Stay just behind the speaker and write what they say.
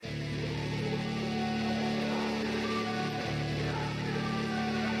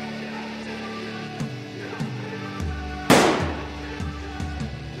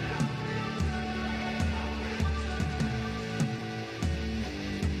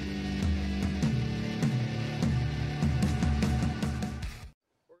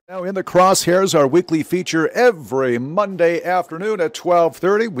Now, In the Crosshairs, our weekly feature every Monday afternoon at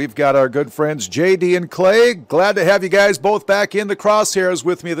 12:30. We've got our good friends JD and Clay. Glad to have you guys both back in the Crosshairs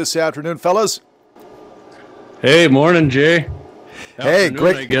with me this afternoon, fellas. Hey, morning, Jay. Hey,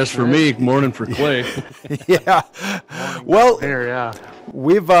 great. I guess for me, morning for Clay. Yeah. Well, here, yeah.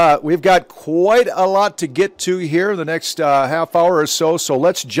 We've got quite a lot to get to here in the next half hour or so, so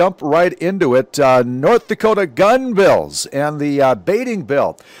let's jump right into it. North Dakota gun bills and the baiting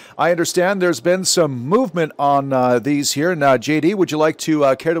bill. I understand there's been some movement on these here. Now, JD, would you like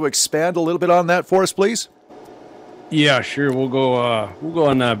to care to expand a little bit on that for us, please? Yeah, sure. We'll go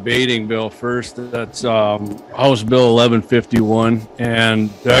on that baiting bill first. That's House Bill 1151, and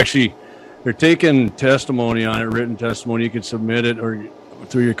they're taking testimony on it, written testimony. You can submit it or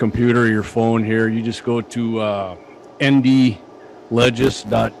through your computer or your phone here. You just go to ndlegis.gov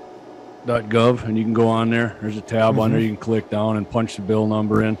and you can go on there. There's a tab on there. You can click down and punch the bill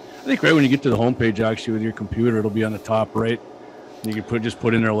number in. I think right when you get to the homepage, actually, with your computer, it'll be on the top right. And you can just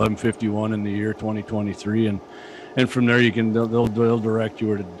put in there 1151 in the year 2023, and from there they'll direct you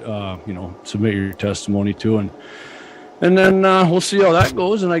where to submit your testimony to, and then we'll see how that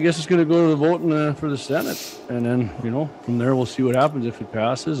goes. And I guess it's going to go to the vote for the Senate, and then from there we'll see what happens if it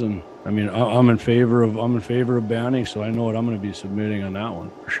passes. And I mean, I'm in favor of banning, so I know what I'm going to be submitting on that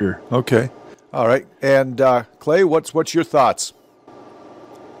one for sure. Okay, all right. And Clay, what's your thoughts?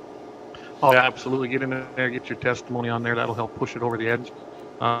 Oh, yeah, absolutely. Get in there, get your testimony on there. That'll help push it over the edge.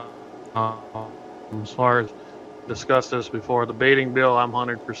 As far as discussed this before, the baiting bill, I'm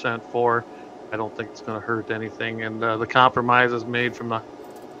 100% for. I don't think it's going to hurt anything. And the compromises made from the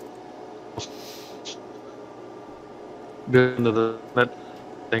into the Senate,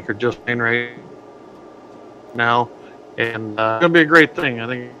 I think are just fine right now. And it's going to be a great thing. I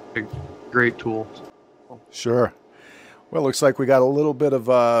think it's a great tool. Sure. Well, looks like we got a little bit of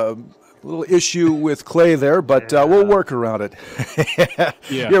little issue with Clay there, but we'll work around it.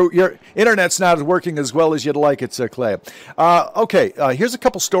 Yeah. Your internet's not working as well as you'd like it, Clay. Okay, here's a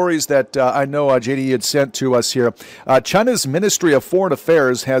couple stories that I know JD had sent to us here. China's Ministry of Foreign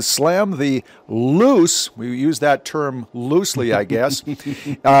Affairs has slammed the loose, we use that term loosely, I guess,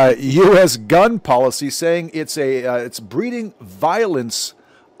 U.S. gun policy, saying it's breeding violence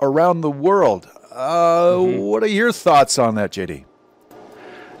around the world. What are your thoughts on that, JD?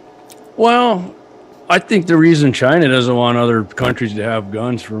 Well, I think the reason China doesn't want other countries to have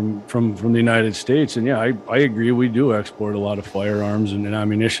guns from the United States, and I agree, we do export a lot of firearms and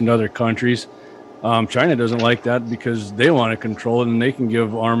ammunition to other countries. China doesn't like that because they want to control it, and they can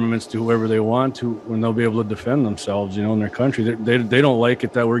give armaments to whoever they want to when they'll be able to defend themselves, in their country. They don't like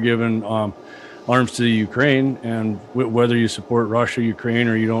it that we're giving arms to the Ukraine, and whether you support Russia, Ukraine,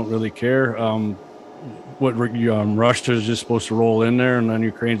 or you don't really care. Russia is just supposed to roll in there, and then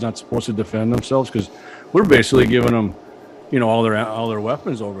Ukraine's not supposed to defend themselves because we're basically giving them, all their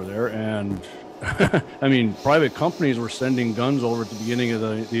weapons over there. And I mean, private companies were sending guns over at the beginning of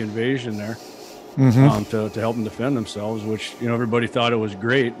the invasion there to help them defend themselves, which everybody thought it was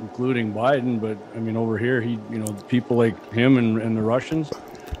great, including Biden. But I mean, over here, people like him and the Russians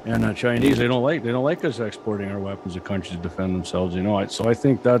and the Chinese, they don't like us exporting our weapons to countries to defend themselves. So I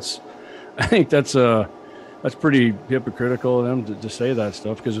think that's pretty hypocritical of them to say that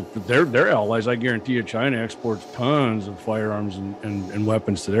stuff, because they're allies. I guarantee you China exports tons of firearms and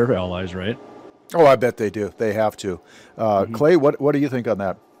weapons to their allies, right? Oh, I bet they do. They have to. Clay, what do you think on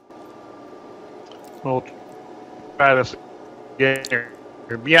that? Well, try this again.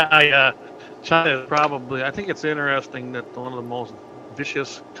 China is probably, I think it's interesting that one of the most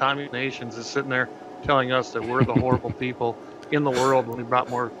vicious communist nations is sitting there telling us that we're the horrible people in the world when we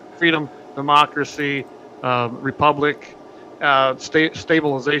brought more freedom, democracy, republic,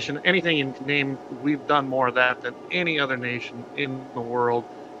 stabilization, anything you can name. We've done more of that than any other nation in the world.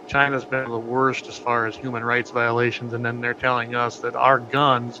 China's been the worst as far as human rights violations, and then they're telling us that our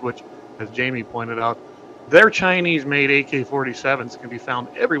guns, which, as Jamie pointed out, their Chinese-made AK-47s can be found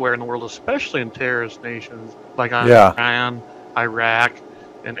everywhere in the world, especially in terrorist nations like Iran, Iraq,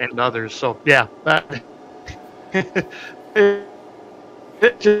 and others. So, that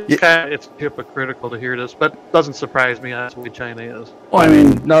it's hypocritical to hear this, but it doesn't surprise me. That's the way China is. Well, I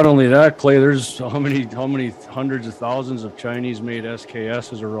mean, not only that, Clay, there's how many hundreds of thousands of Chinese-made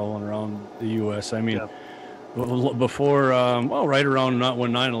SKSs are rolling around the U.S. I mean, before, right around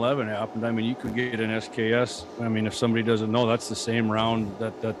when 9/11 happened, I mean, you could get an SKS. I mean, if somebody doesn't know, that's the same round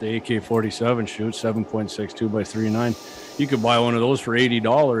that the AK-47 shoots, 7.62 by 3.9. You could buy one of those for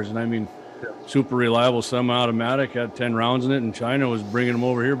 $80, and I mean, super reliable semi-automatic, had 10 rounds in it, and China was bringing them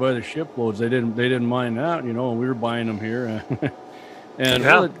over here by the shiploads. They didn't mind that, and we were buying them here. And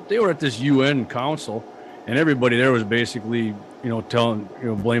they were at this UN council, and everybody there was basically,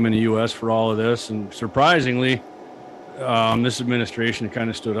 blaming the U.S. for all of this. And surprisingly, this administration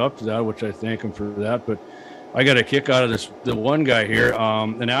kind of stood up to that, which I thank them for that. But I got a kick out of the one guy here.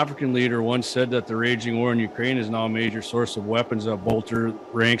 An African leader once said that the raging war in Ukraine is now a major source of weapons that bolster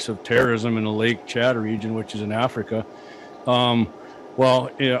ranks of terrorism in the Lake Chad region, which is in Africa.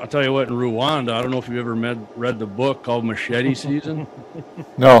 Well, I'll tell you what, in Rwanda, I don't know if you've ever read the book called Machete Season.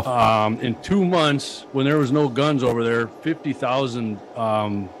 No. In 2 months, when there was no guns over there, 50,000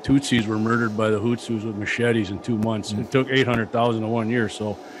 Tutsis were murdered by the Hutsus with machetes in 2 months. It took 800,000 in 1 year.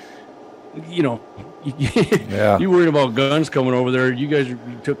 So, you worried about guns coming over there. You guys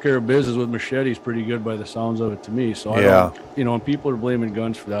took care of business with machetes pretty good by the sounds of it to me. So, I don't, when people are blaming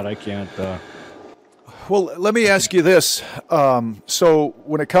guns for that, I can't. Well, let me ask you this. So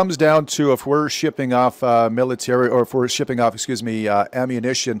when it comes down to if we're shipping off military, or if we're shipping off,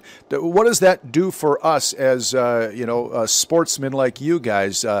 ammunition, what does that do for us as, sportsmen like you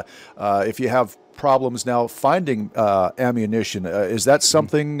guys? If you have problems now finding ammunition, is that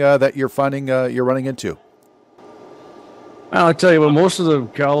something that you're finding you're running into? Well, I'll tell you what, most of the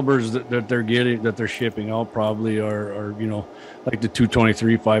calibers that they're getting, that they're shipping out probably are like the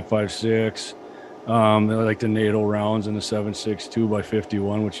 223 5.56. Like the NATO rounds and the 7.62 by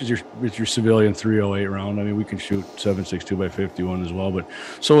 51, which is your civilian 308 round. I mean, we can shoot 7.62 by 51 as well. But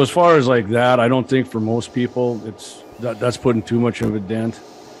so as far as like that, I don't think for most people that's putting too much of a dent.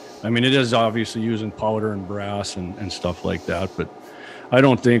 I mean, it is obviously using powder and brass and stuff like that, but I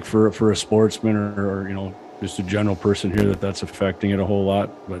don't think for a sportsman or just a general person here that's affecting it a whole lot.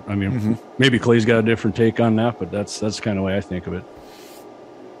 But I mean, maybe Clay's got a different take on that, but that's kind of the way I think of it.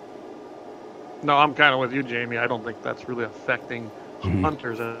 No, I'm kind of with you, Jamie. I don't think that's really affecting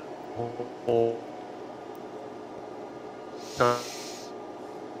hunters as a whole. To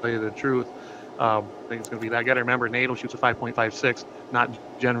tell you the truth, I think it's going to be that. I got to remember, NATO shoots a 5.56, not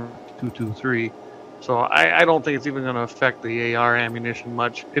General 223. So I don't think it's even going to affect the AR ammunition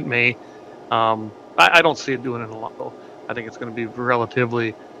much. It may. I don't see it doing it a lot, though. I think it's going to be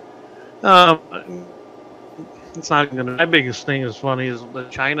relatively. It's not going to. My biggest thing is funny is that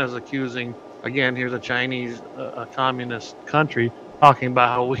China's accusing. Again, here's a Chinese, a communist country, talking about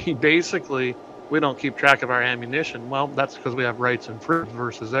how we don't keep track of our ammunition. Well, that's because we have rights and freedoms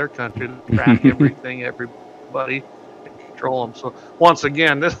versus their country to track everything, everybody, and control them. So once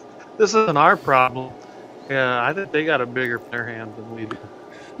again, this isn't our problem. Yeah, I think they got a bigger in their hands than we do.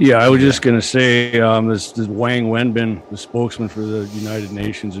 Yeah, I was just going to say, this Wang Wenbin, the spokesman for the United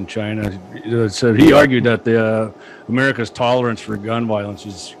Nations in China, said he argued that America's tolerance for gun violence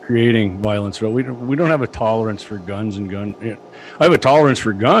is creating violence. So we don't have a tolerance for guns and gun. I have a tolerance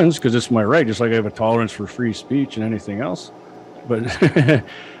for guns because it's my right, just like I have a tolerance for free speech and anything else. But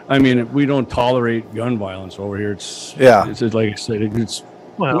I mean, we don't tolerate gun violence over here. It's like I said,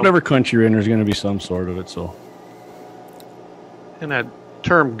 whatever country you're in, there's going to be some sort of it. So, and that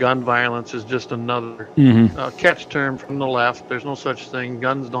term gun violence is just another catch term from the left. There's no such thing.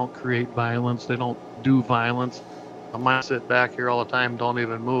 Guns don't create violence. They don't do violence. I might sit back here all the time, don't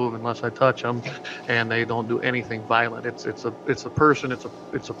even move unless I touch them, and they don't do anything violent. It's a person. It's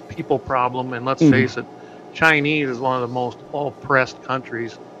a people problem. And let's face it, Chinese is one of the most oppressed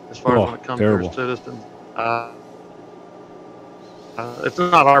countries as far as when it comes to their citizens. It's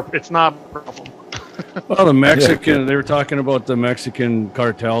not our problem. Well, the Mexican, they were talking about the Mexican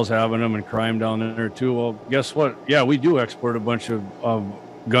cartels having them and crime down there too. Well, guess what? Yeah, we do export a bunch of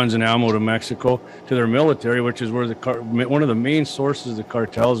guns and ammo to Mexico, to their military, which is where one of the main sources the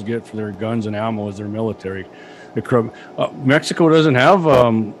cartels get for their guns and ammo is their military. Mexico doesn't have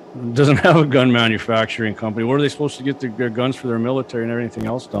a gun manufacturing company. Where are they supposed to get their guns for their military and everything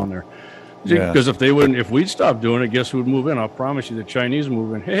else down there? Because if we'd stop doing it, guess who would move in? I'll promise you the Chinese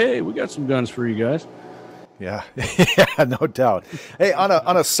move in. Hey, we got some guns for you guys. Yeah, no doubt. Hey, on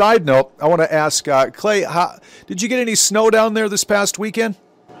a side note, I want to ask Clay, did you get any snow down there this past weekend?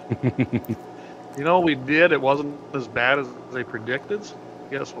 We did. It wasn't as bad as they predicted.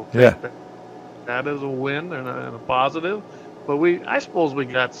 Yes, we'll take that as a win and a positive. But I suppose we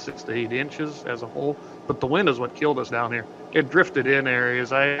got 6 to 8 inches as a whole. But the wind is what killed us down here. It drifted in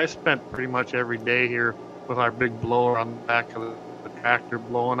areas. I spent pretty much every day here with our big blower on the back of the tractor,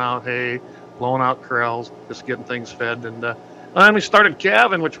 blowing out hay, blowing out corrals, just getting things fed. And then we started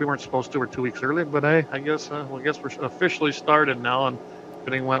calving, which we weren't supposed to. We're 2 weeks early, but I guess we're officially started now, and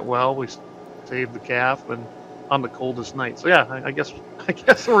everything went well. We saved the calf and on the coldest night. So yeah, I guess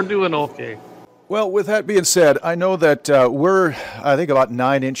we're doing okay. Well, with that being said, I know that we're, I think, about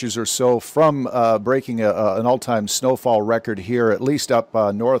 9 inches or so from breaking an all-time snowfall record here, at least up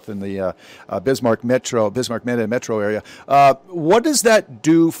north in the Bismarck metro area. What does that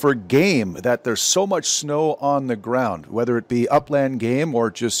do for game, that there's so much snow on the ground, whether it be upland game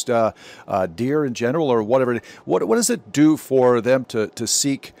or just deer in general or whatever? What does it do for them to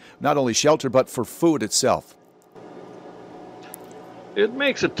seek not only shelter but for food itself? It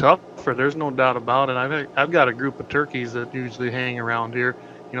makes it tougher. There's no doubt about it. I've got a group of turkeys that usually hang around here.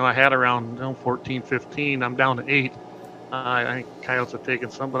 I had around 14, 15. I'm down to 8. I think coyotes have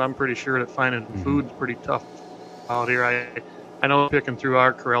taken some, but I'm pretty sure that finding food's pretty tough out here. I know picking through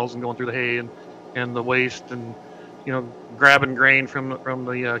our corrals and going through the hay and the waste and grabbing grain from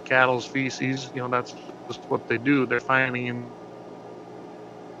the cattle's feces. That's just what they do. They're finding.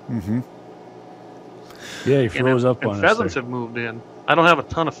 Mm-hmm. Yeah, he froze up on us. Pheasants have moved in. I don't have a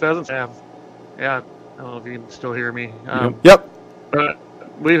ton of pheasants. I don't know if you can still hear me. Yep. But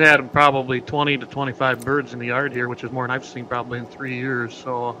we've had probably 20 to 25 birds in the yard here, which is more than I've seen probably in 3 years.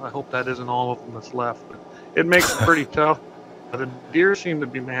 So I hope that isn't all of them that's left. But it makes it pretty tough. The deer seem to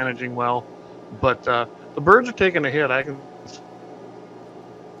be managing well, but the birds are taking a hit.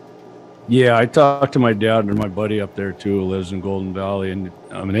 Yeah, I talked to my dad and my buddy up there too, who lives in Golden Valley, and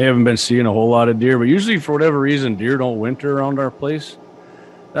they haven't been seeing a whole lot of deer. But usually, for whatever reason, deer don't winter around our place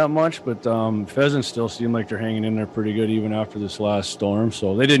that much. But pheasants still seem like they're hanging in there pretty good even after this last storm.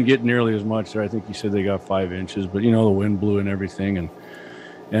 So they didn't get nearly as much there. I think he said they got 5 inches, but the wind blew and everything,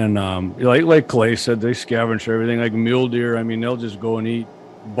 and like Clay said, they scavenge everything. Like mule deer, they'll just go and eat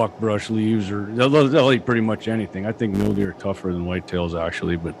buckbrush leaves, or they'll eat pretty much anything. I think mule deer are tougher than whitetails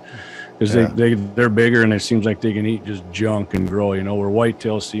actually, but. Because they're bigger and it seems like they can eat just junk and grow, where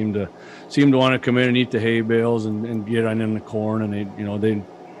whitetails seem to want to come in and eat the hay bales and get on in the corn, and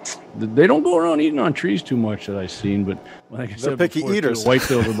they don't go around eating on trees too much that I've seen, but like I said, picky before, eaters.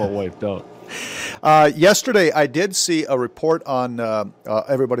 Whitetails are about wiped out. Yesterday, I did see a report on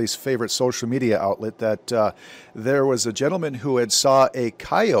everybody's favorite social media outlet that there was a gentleman who had saw a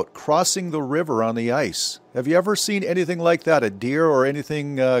coyote crossing the river on the ice. Have you ever seen anything like that, a deer or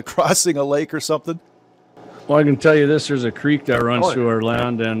anything crossing a lake or something? Well, I can tell you this. There's a creek that runs through our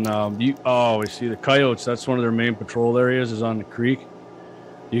land, and we see the coyotes. That's one of their main patrol areas is on the creek.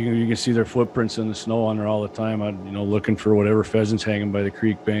 You can see their footprints in the snow on there all the time. Looking for whatever pheasants hanging by the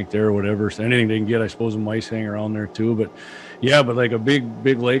creek bank there or whatever. So anything they can get, I suppose, mice hang around there too. But but like a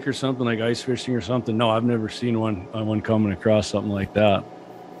big lake or something, like ice fishing or something. No, I've never seen one coming across something like that.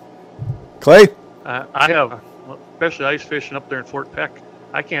 Clay? I have, especially ice fishing up there in Fort Peck.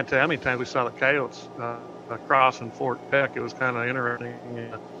 I can't tell you how many times we saw the coyotes across in Fort Peck. It was kind of interesting.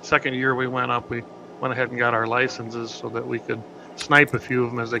 Second year we went up, we went ahead and got our licenses so that we could snipe a few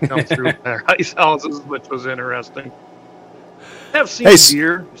of them as they come through their ice houses, which was interesting. I have seen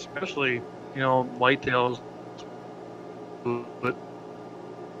deer, especially whitetails. But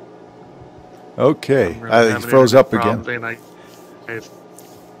okay, it froze up again.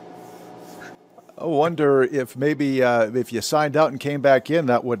 I wonder if maybe if you signed out and came back in,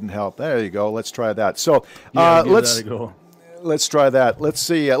 that wouldn't help. There you go. Let's try that. So let's try that. Let's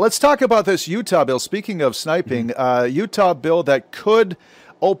see. Let's talk about this Utah bill. Speaking of sniping, Utah bill that could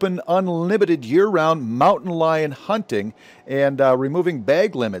open unlimited year-round mountain lion hunting and removing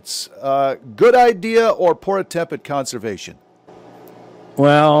bag limits. Good idea or poor attempt at conservation?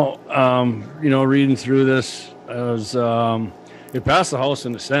 Well, reading through this, it passed the House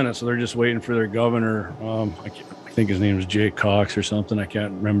and the Senate, so they're just waiting for their governor. I think his name is Jay Cox or something. I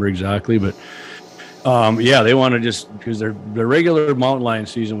can't remember exactly, but they want to just, because their regular mountain lion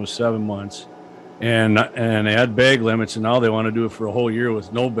season was 7 months, and they had bag limits, and now they want to do it for a whole year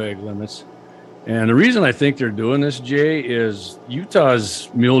with no bag limits. And the reason I think they're doing this, Jay, is Utah's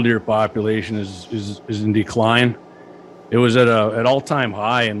mule deer population is in decline. It was at an all-time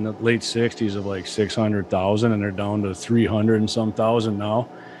high in the late 60s of like 600,000, and they're down to 300 and some thousand now.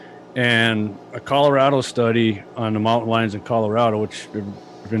 And a Colorado study on the mountain lions in Colorado, which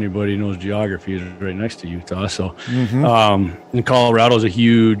if anybody knows geography, is right next to Utah. So, and Colorado is a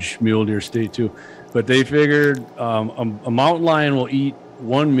huge mule deer state too. But they figured a mountain lion will eat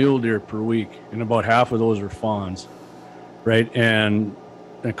 1 mule deer per week, and about half of those are fawns, right? And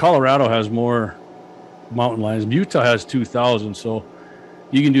Colorado has more mountain lions. Utah has 2,000, so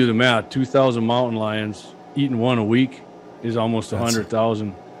you can do the math. 2,000 mountain lions eating 1 a week is almost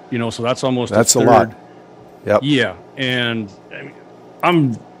 100,000. So that's almost a lot. Yep. Yeah, and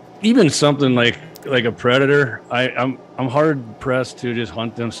I'm even something like a predator. I'm hard pressed to just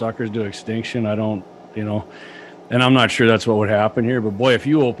hunt them suckers to extinction. I don't, And I'm not sure that's what would happen here, but boy, if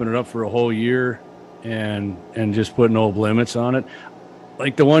you open it up for a whole year and just put no limits on it,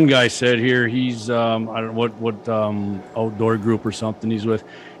 like the one guy said here, he's I don't know what outdoor group or something he's with.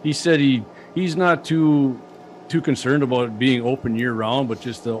 He said he's not too concerned about it being open year round, but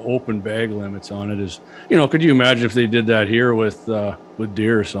just the open bag limits on it is, could you imagine if they did that here with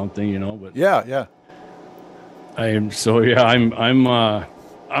deer or something, but Yeah. I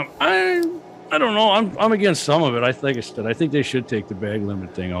don't know. I'm against some of it. I think they should take the bag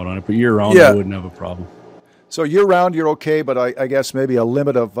limit thing out on it, but year round I wouldn't have a problem. So year round you're okay, but I guess maybe a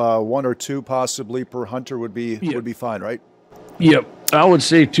limit of 1 or 2 possibly per hunter would be fine, right? Yep. I would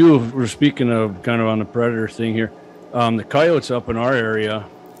say too, if we're speaking of kind of on the predator thing here, the coyotes up in our area,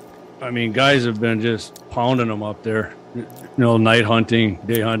 I mean, guys have been just pounding them up there, night hunting,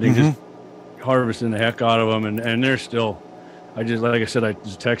 day hunting, just harvesting the heck out of them. And they're still, like I said, I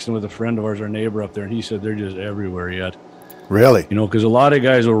was texting with a friend of ours, our neighbor up there, and he said they're just everywhere yet. Really? Because a lot of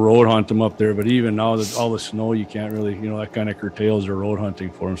guys will road hunt them up there, but even now that all the snow, you can't really, that kind of curtails their road hunting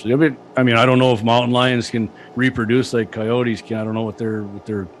for them. So, I mean, I don't know if mountain lions can reproduce like coyotes can. I don't know what they're,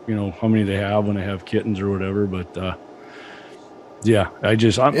 how many they have when they have kittens or whatever. But yeah,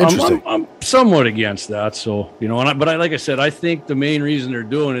 I'm somewhat against that. So, like I said, I think the main reason they're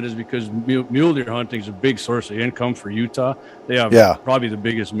doing it is because mule deer hunting is a big source of income for Utah. They have probably the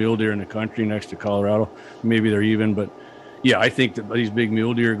biggest mule deer in the country next to Colorado. Maybe they're even, but. Yeah, I think that these big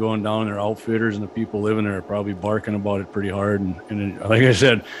mule deer going down, their outfitters and the people living there are probably barking about it pretty hard. And like I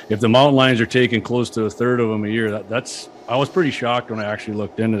said, if the mountain lions are taking close to a third of them a year, I was pretty shocked when I actually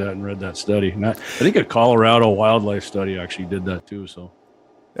looked into that and read that study. And I think a Colorado wildlife study actually did that too. So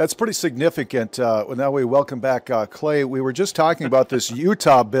that's pretty significant. Now we welcome back Clay. We were just talking about this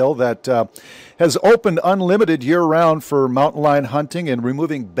Utah bill that has opened unlimited year-round for mountain lion hunting and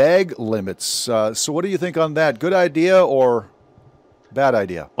removing bag limits. So what do you think on that? Good idea or bad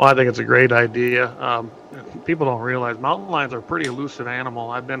idea? Well, I think it's a great idea. People don't realize mountain lions are a pretty elusive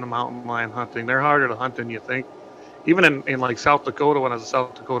animal. I've been to mountain lion hunting. They're harder to hunt than you think. Even in like South Dakota, when I was a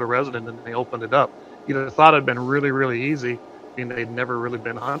South Dakota resident and they opened it up, you'd have thought it'd been really, really easy. I mean, they'd never really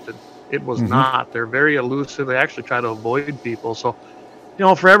been hunted. It was not. They're very elusive. They actually try to avoid people. So,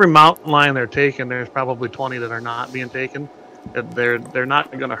 for every mountain lion they're taking, there's probably 20 that are not being taken. They're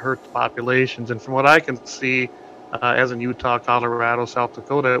not going to hurt the populations. And from what I can see, as in Utah, Colorado, South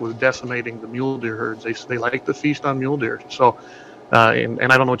Dakota, it was decimating the mule deer herds. They like to feast on mule deer. So, and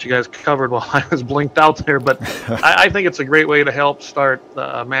I don't know what you guys covered while I was blinked out there, but I think it's a great way to help start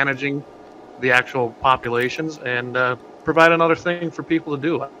managing the actual populations and provide another thing for people to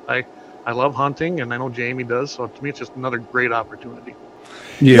do. I love hunting, and I know Jamie does. So to me, it's just another great opportunity.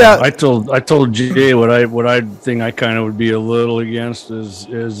 Yeah. I told Jay what I think I kind of would be a little against is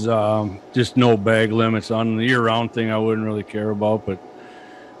just no bag limits on the year-round thing. I wouldn't really care about, but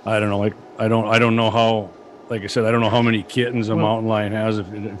I don't know. Like I don't know how. Like I said, I don't know how many kittens a mountain lion has.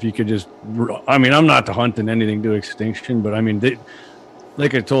 If you could just, I mean, I'm not hunting anything to extinction, but I mean,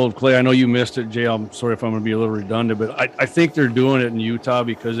 like I told Clay, I know you missed it, Jay. I'm sorry if I'm going to be a little redundant, but I think they're doing it in Utah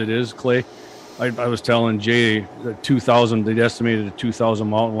because it is, Clay. I was telling Jay that 2,000, they estimated at 2,000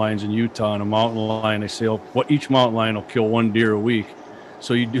 mountain lions in Utah, and a mountain lion, they say each mountain lion will kill 1 deer a week.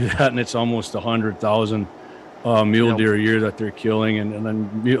 So you do that, and it's almost 100,000 mule deer a year that they're killing. And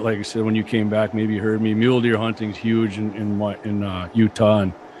then, like I said, when you came back, maybe you heard me, mule deer hunting is huge in Utah,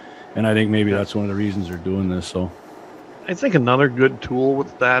 and I think maybe that's one of the reasons they're doing this. So. I think another good tool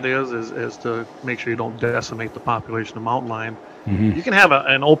with that is to make sure you don't decimate the population of mountain lion. You can have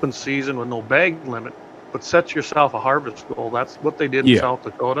an open season with no bag limit, but set yourself a harvest goal. That's what they did in South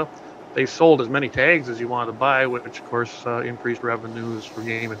Dakota. They sold as many tags as you wanted to buy, which of course increased revenues for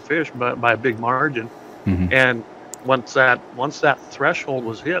game and fish, but by a big margin. And once that threshold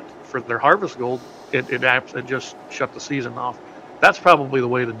was hit for their harvest goal, it just shut the season off. That's probably the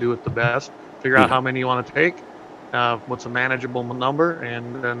way to do it the best. Figure out how many you want to take. What's a manageable number,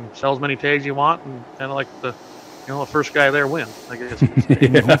 and then sell as many tags you want, and kind of like the first guy there wins, I guess.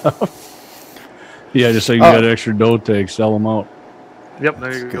 Yeah, just so you got extra doe tags, sell them out. Yep,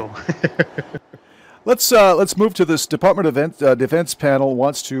 there you go. Let's move to this Department of Defense panel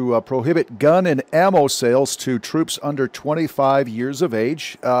wants to prohibit gun and ammo sales to troops under 25 years of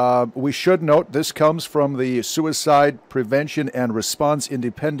age. We should note this comes from the Suicide Prevention and Response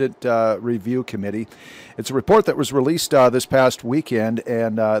Independent Review Committee. It's a report that was released this past weekend,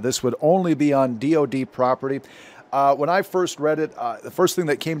 and this would only be on DOD property. When I first read it, the first thing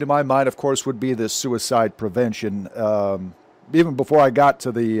that came to my mind, of course, would be the suicide prevention. Even before I got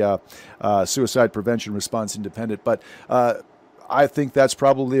to the Suicide Prevention Response Independent. But I think that's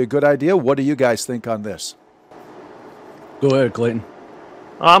probably a good idea. What do you guys think on this? Go ahead, Clayton.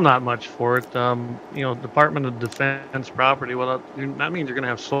 I'm not much for it. Department of Defense property. Well, that means you're going to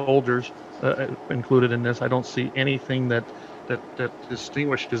have soldiers included in this. I don't see anything that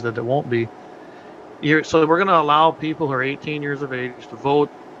distinguishes that it won't be. So we're going to allow people who are 18 years of age to vote,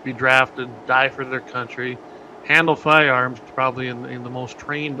 be drafted, die for their country, handle firearms probably in the most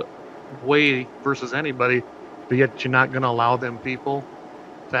trained way versus anybody, but yet you're not going to allow them people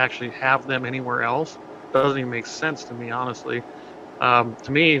to actually have them anywhere else. Doesn't even make sense to me, honestly. To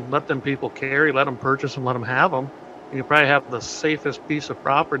me, let them people carry, let them purchase them, let them have them. And you probably have the safest piece of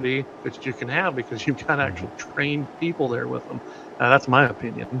property that you can have because you've got actual trained people there with them. That's my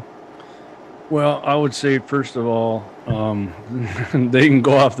opinion. Well, I would say, first of all, they can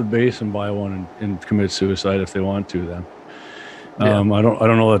go off the base and buy one and commit suicide if they want to then. I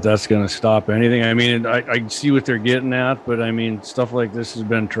don't know that that's going to stop anything. I mean, I see what they're getting at, but I mean, stuff like this has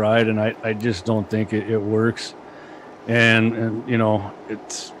been tried, and I just don't think it works. And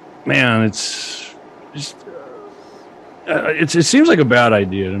it seems like a bad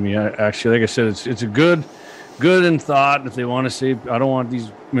idea to me. Actually, like I said, it's a good in thought. If they want to say, I don't want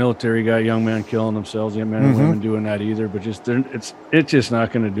these military young men killing themselves, young men and women doing that either. But it's just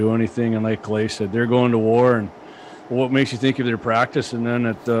not going to do anything. And like Clay said, they're going to war, and what makes you think if they're practicing then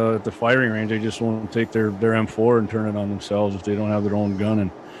at the firing range, they just won't take their M4 and turn it on themselves if they don't have their own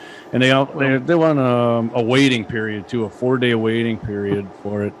gun. And they want a waiting period too, a 4-day waiting period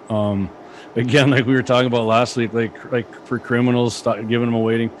for it. Again, like we were talking about last week, like for criminals, giving them a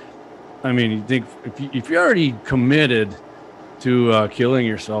waiting. I mean, you think if you're already committed to killing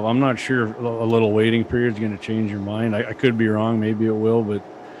yourself, I'm not sure a little waiting period is going to change your mind. I could be wrong, maybe it will, but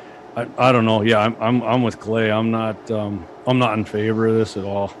I don't know. Yeah, I'm with Clay. I'm not in favor of this at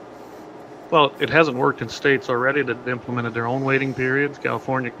all. Well, it hasn't worked in states already that implemented their own waiting periods.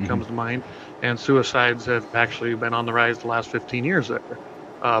 California comes to mind, and suicides have actually been on the rise the last 15 years there.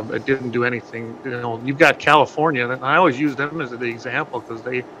 It didn't do anything. You've got California, and I always use them as the example because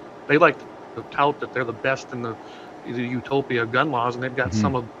they like to tout that they're the best in the utopia of gun laws, and they've got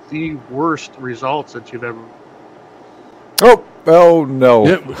some of the worst results that you've ever. Oh no!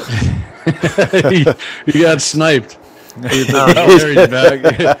 Yep. You got sniped. He's back. You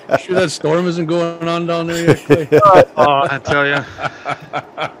sure that storm isn't going on down there yet, Clay? I tell you,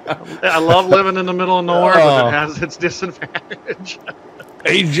 I love living in the middle of nowhere, but it has its disadvantage.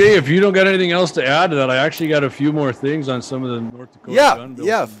 Hey Jay, if you don't got anything else to add to that, I actually got a few more things on some of the North Dakota gun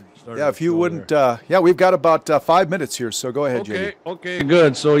bills. If you wouldn't, we've got about 5 minutes here, so go ahead, Jay. Okay,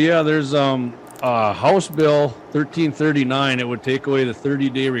 good. So there's House Bill 1339. It would take away the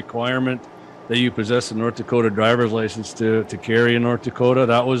 30-day requirement that you possess a North Dakota driver's license to carry in North Dakota.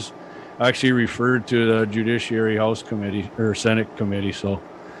 That was actually referred to the Judiciary House Committee or Senate Committee. So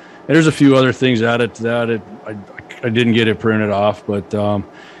there's a few other things added to that. I didn't get it printed off, but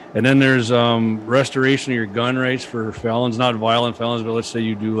and then there's restoration of your gun rights for felons, not violent felons, but let's say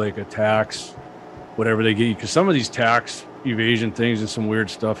you do like a tax, whatever they get you, because some of these tax evasion things and some weird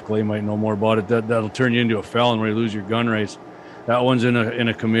stuff, Clay might know more about it, that'll turn you into a felon where you lose your gun rights. That one's in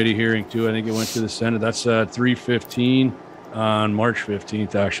a committee hearing too. I think it went to the Senate. That's 3/15 on March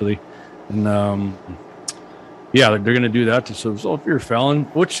 15th actually, and they're going to do that. So if you're a felon,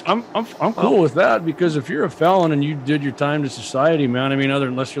 which I'm cool with that, because if you're a felon and you did your time to society, man, I mean,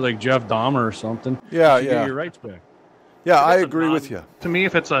 unless you're like Jeff Dahmer or something, you get your rights back. Yeah, I agree with you. To me,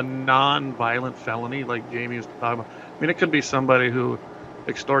 if it's a non-violent felony, like Jamie was talking about, I mean, it could be somebody who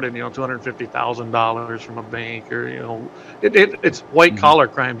extorted, $250,000 from a bank, or it's white collar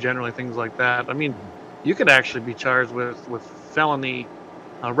crime generally, things like that. I mean, you could actually be charged with felony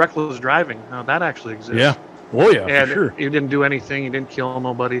reckless driving. Now that actually exists. Yeah. Oh yeah. And for sure. You didn't do anything. You didn't kill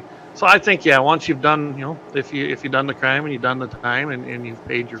nobody. So I think once you've done, if you've done the crime and you've done the time and you've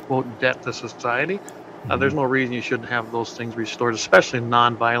paid your quote debt to society, there's no reason you shouldn't have those things restored, especially in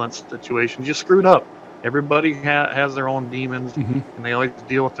non-violent situations. You screwed up. Everybody has their own demons, and they always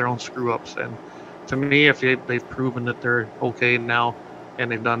deal with their own screw-ups. And to me, if they've proven that they're okay now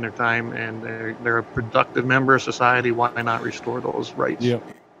and they've done their time and they're a productive member of society, why not restore those rights? Yep.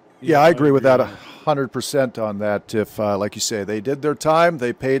 Yeah, I agree with that 100% on that. If, like you say, they did their time,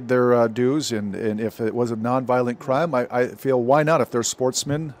 they paid their dues, and if it was a nonviolent crime, I feel why not? If they're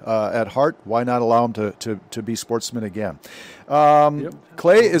sportsmen at heart, why not allow them to be sportsmen again?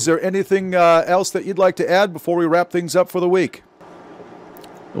 Clay, is there anything else that you'd like to add before we wrap things up for the week?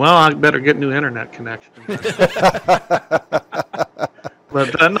 Well, I better get new internet connection. But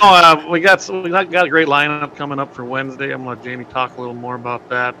we got a great lineup coming up for Wednesday. I'm going to let Jamie talk a little more about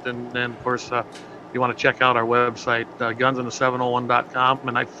that. And then, of course, you want to check out our website, gunsinthe701.com.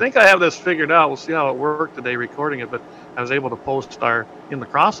 And I think I have this figured out. We'll see how it worked today recording it, but I was able to post our In the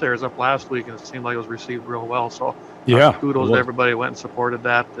Crosshairs up last week, and it seemed like it was received real well. So kudos to everybody who went and supported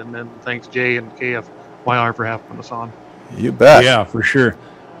that. And then thanks, Jay and KFYR, for having us on. You bet. Yeah, for sure.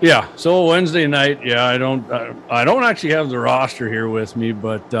 Yeah. So Wednesday night, I don't actually have the roster here with me,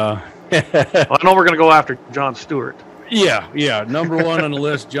 but well, I know we're going to go after John Stewart. Yeah. Number one on the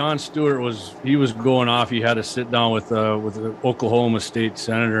list, John Stewart was going off. He had to sit down with the Oklahoma State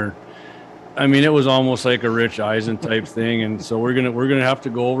Senator. I mean, it was almost like a Rich Eisen type thing, and so we're gonna have to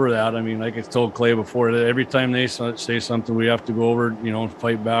go over that. I mean, like I told Clay before, that every time they say something, we have to go over, and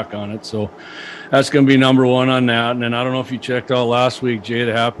fight back on it. So that's gonna be number one on that. And then I don't know if you checked out last week, Jay,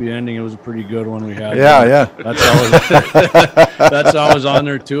 the happy ending. It was a pretty good one we had. Yeah. That's always on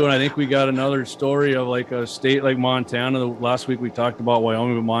there too. And I think we got another story of like a state like Montana. Last week we talked about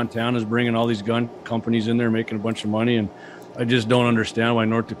Wyoming, but Montana's bringing all these gun companies in there, making a bunch of money, and I just don't understand why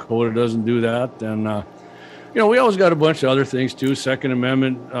North Dakota doesn't do that. And, we always got a bunch of other things too. Second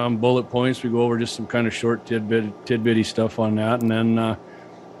Amendment bullet points. We go over just some kind of short tidbitty stuff on that. And then, of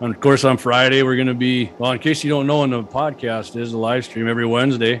course, on Friday, we're going to be, well, in case you don't know, on the podcast is a live stream every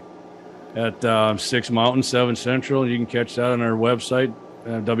Wednesday at 6 Mountain, 7 Central. You can catch that on our website,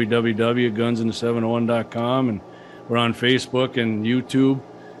 www.gunsinthe701.com. And we're on Facebook and YouTube.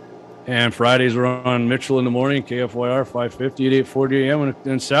 And Fridays we're on Mitchell in the morning, KFYR 550 at 8:40 a.m.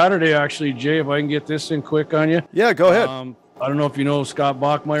 And Saturday, actually, Jay, if I can get this in quick on you. Yeah, go ahead. I don't know if you know Scott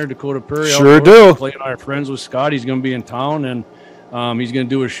Bachmeyer, Dakota Prairie. Sure do. Clay and I are friends with Scott. He's going to be in town, and he's going to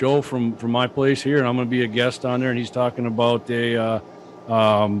do a show from my place here, and I'm going to be a guest on there. And he's talking about a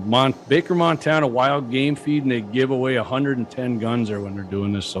Baker, Montana wild game feed, and they give away 110 guns there when they're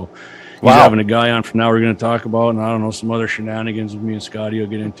doing this. So he's having a guy on from now we're going to talk about, and I don't know, some other shenanigans with me and Scotty will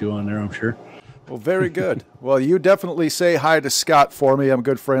get into on there, I'm sure. Well, very good. Well, you definitely say hi to Scott for me. I'm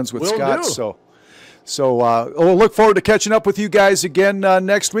good friends with Scott. So we'll look forward to catching up with you guys again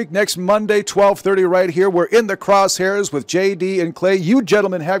next week, next Monday, 12:30 right here. We're in the Crosshairs with JD and Clay. You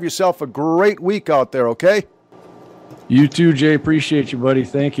gentlemen have yourself a great week out there, okay? You too, Jay. Appreciate you, buddy.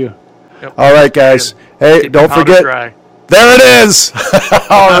 Thank you. Yep. All right, guys. Hey, don't forget. There it is.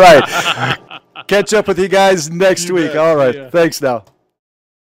 All right. Catch up with you guys next week. All right. Thanks now.